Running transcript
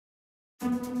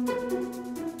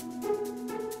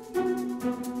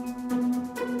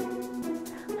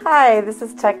Hi, this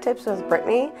is Tech Tips with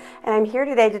Brittany, and I'm here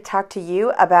today to talk to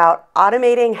you about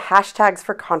automating hashtags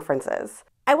for conferences.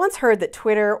 I once heard that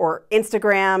Twitter or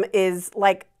Instagram is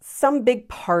like some big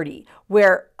party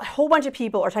where a whole bunch of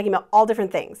people are talking about all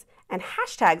different things, and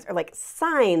hashtags are like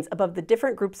signs above the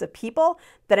different groups of people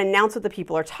that announce what the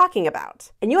people are talking about.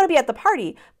 And you want to be at the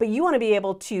party, but you want to be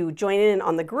able to join in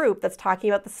on the group that's talking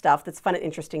about the stuff that's fun and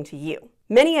interesting to you.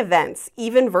 Many events,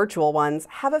 even virtual ones,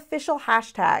 have official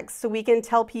hashtags so we can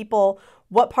tell people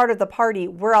what part of the party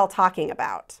we're all talking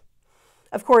about.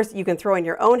 Of course, you can throw in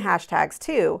your own hashtags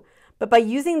too, but by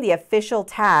using the official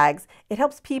tags, it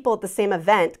helps people at the same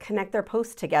event connect their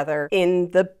posts together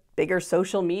in the bigger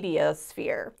social media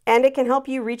sphere. And it can help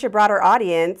you reach a broader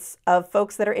audience of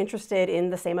folks that are interested in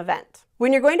the same event.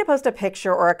 When you're going to post a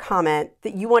picture or a comment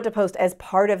that you want to post as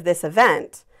part of this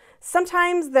event,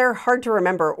 sometimes they're hard to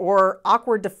remember or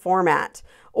awkward to format,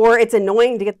 or it's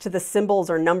annoying to get to the symbols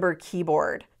or number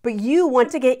keyboard. But you want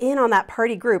to get in on that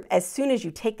party group as soon as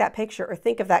you take that picture or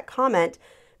think of that comment,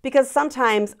 because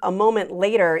sometimes a moment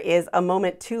later is a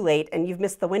moment too late and you've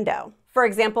missed the window. For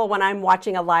example, when I'm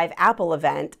watching a live Apple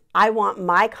event, I want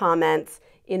my comments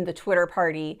in the Twitter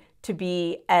party to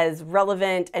be as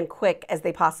relevant and quick as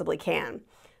they possibly can.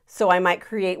 So I might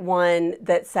create one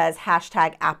that says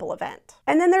hashtag Apple event.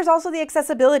 And then there's also the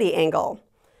accessibility angle.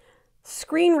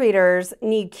 Screen readers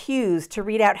need cues to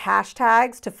read out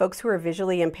hashtags to folks who are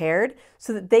visually impaired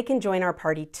so that they can join our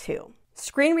party too.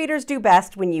 Screen readers do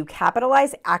best when you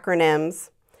capitalize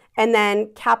acronyms and then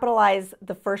capitalize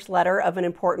the first letter of an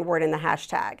important word in the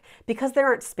hashtag. Because there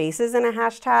aren't spaces in a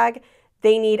hashtag,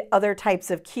 they need other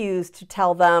types of cues to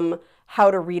tell them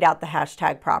how to read out the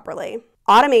hashtag properly.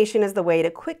 Automation is the way to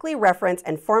quickly reference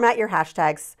and format your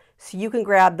hashtags so you can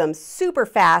grab them super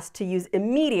fast to use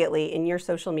immediately in your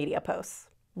social media posts.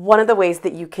 One of the ways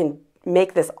that you can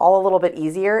make this all a little bit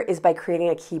easier is by creating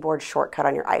a keyboard shortcut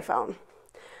on your iPhone.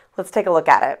 Let's take a look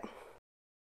at it.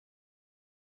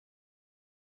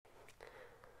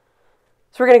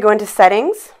 So we're going to go into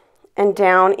Settings and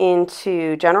down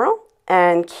into General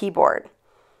and Keyboard.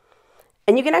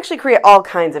 And you can actually create all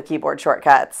kinds of keyboard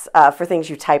shortcuts for things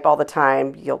you type all the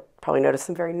time. You'll probably notice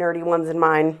some very nerdy ones in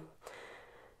mine.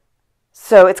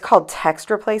 So it's called text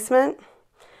replacement,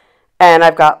 and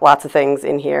I've got lots of things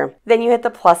in here. Then you hit the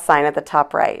plus sign at the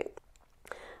top right.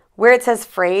 Where it says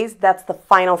phrase, that's the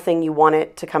final thing you want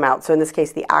it to come out. So in this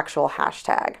case, the actual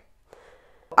hashtag.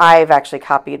 I've actually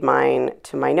copied mine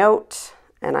to my note,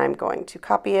 and I'm going to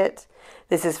copy it.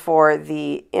 This is for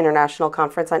the International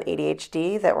Conference on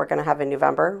ADHD that we're going to have in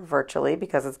November virtually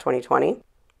because it's 2020.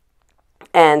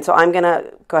 And so I'm going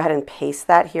to go ahead and paste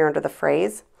that here under the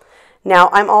phrase. Now,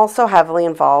 I'm also heavily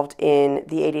involved in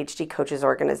the ADHD Coaches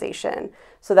Organization.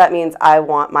 So that means I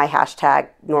want my hashtag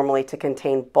normally to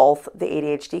contain both the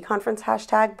ADHD conference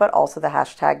hashtag, but also the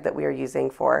hashtag that we are using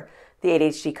for the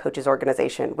ADHD Coaches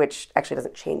Organization, which actually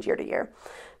doesn't change year to year.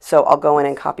 So I'll go in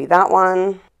and copy that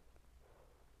one.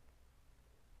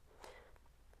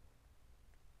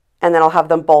 And then I'll have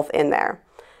them both in there.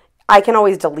 I can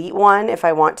always delete one if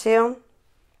I want to,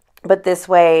 but this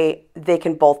way they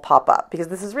can both pop up because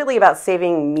this is really about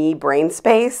saving me brain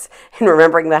space and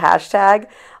remembering the hashtag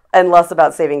and less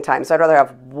about saving time. So I'd rather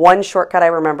have one shortcut I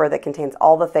remember that contains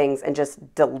all the things and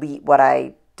just delete what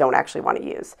I don't actually want to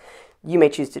use. You may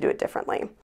choose to do it differently.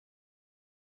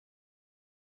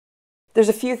 There's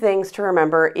a few things to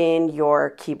remember in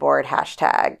your keyboard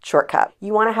hashtag shortcut.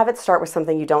 You want to have it start with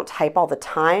something you don't type all the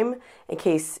time in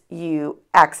case you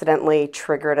accidentally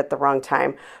trigger it at the wrong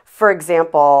time. For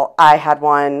example, I had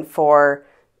one for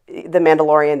The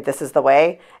Mandalorian, This Is the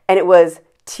Way, and it was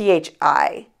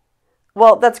THI.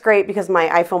 Well, that's great because my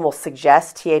iPhone will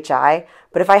suggest THI,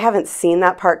 but if I haven't seen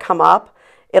that part come up,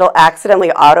 it'll accidentally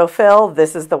autofill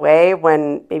This Is the Way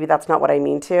when maybe that's not what I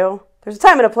mean to. There's a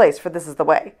time and a place for This Is the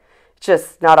Way.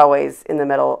 Just not always in the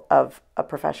middle of a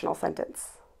professional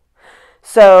sentence.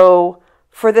 So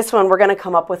for this one, we're going to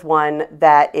come up with one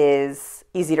that is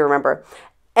easy to remember.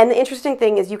 And the interesting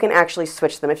thing is you can actually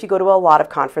switch them. If you go to a lot of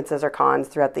conferences or cons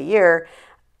throughout the year,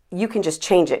 you can just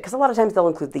change it because a lot of times they'll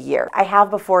include the year. I have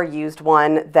before used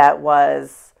one that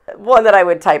was one that I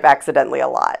would type accidentally a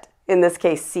lot. In this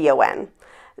case, CON.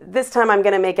 This time I'm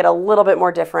going to make it a little bit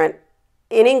more different.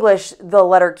 In English, the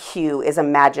letter Q is a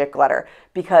magic letter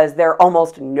because there are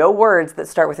almost no words that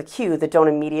start with a Q that don't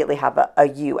immediately have a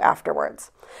U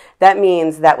afterwards. That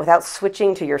means that without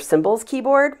switching to your symbols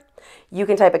keyboard, you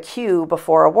can type a Q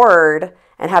before a word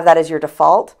and have that as your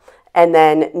default, and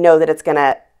then know that it's going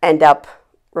to end up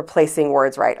replacing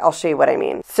words right. I'll show you what I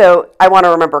mean. So I want to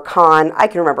remember con. I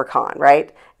can remember con,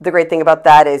 right? The great thing about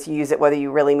that is you use it whether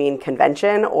you really mean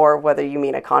convention or whether you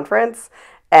mean a conference,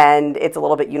 and it's a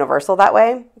little bit universal that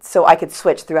way. So I could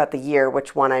switch throughout the year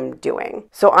which one I'm doing.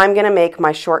 So I'm going to make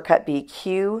my shortcut be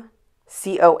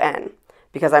QCON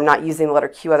because I'm not using the letter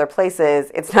Q other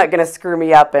places. It's not going to screw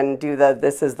me up and do the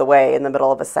 "this is the way" in the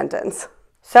middle of a sentence.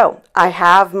 So I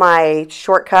have my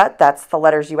shortcut. That's the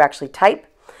letters you actually type.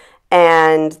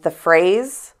 And the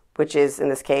phrase, which is in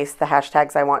this case the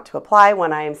hashtags I want to apply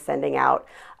when I am sending out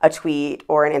a tweet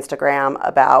or an Instagram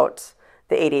about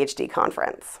the ADHD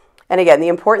conference. And again, the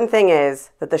important thing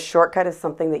is that the shortcut is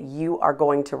something that you are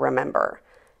going to remember.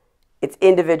 It's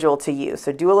individual to you.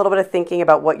 So do a little bit of thinking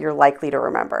about what you're likely to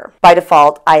remember. By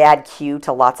default, I add Q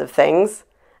to lots of things.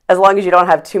 As long as you don't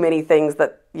have too many things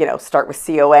that, start with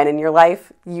CON in your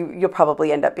life, you'll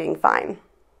probably end up being fine.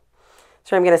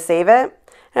 So I'm going to save it.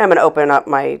 And I'm going to open up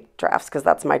my drafts because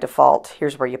that's my default.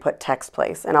 Here's where you put text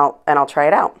place, and I'll try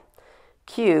it out.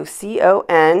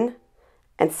 QCON,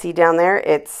 and see down there,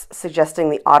 it's suggesting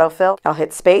the autofill. I'll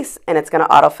hit space, and it's going to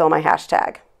autofill my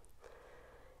hashtag.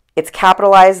 It's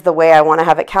capitalized the way I want to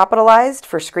have it capitalized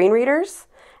for screen readers,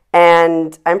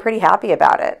 and I'm pretty happy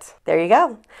about it. There you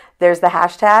go. There's the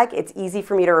hashtag. It's easy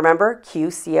for me to remember,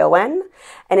 QCON,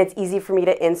 and it's easy for me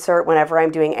to insert whenever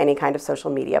I'm doing any kind of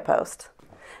social media post.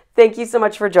 Thank you so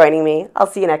much for joining me. I'll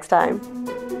see you next time.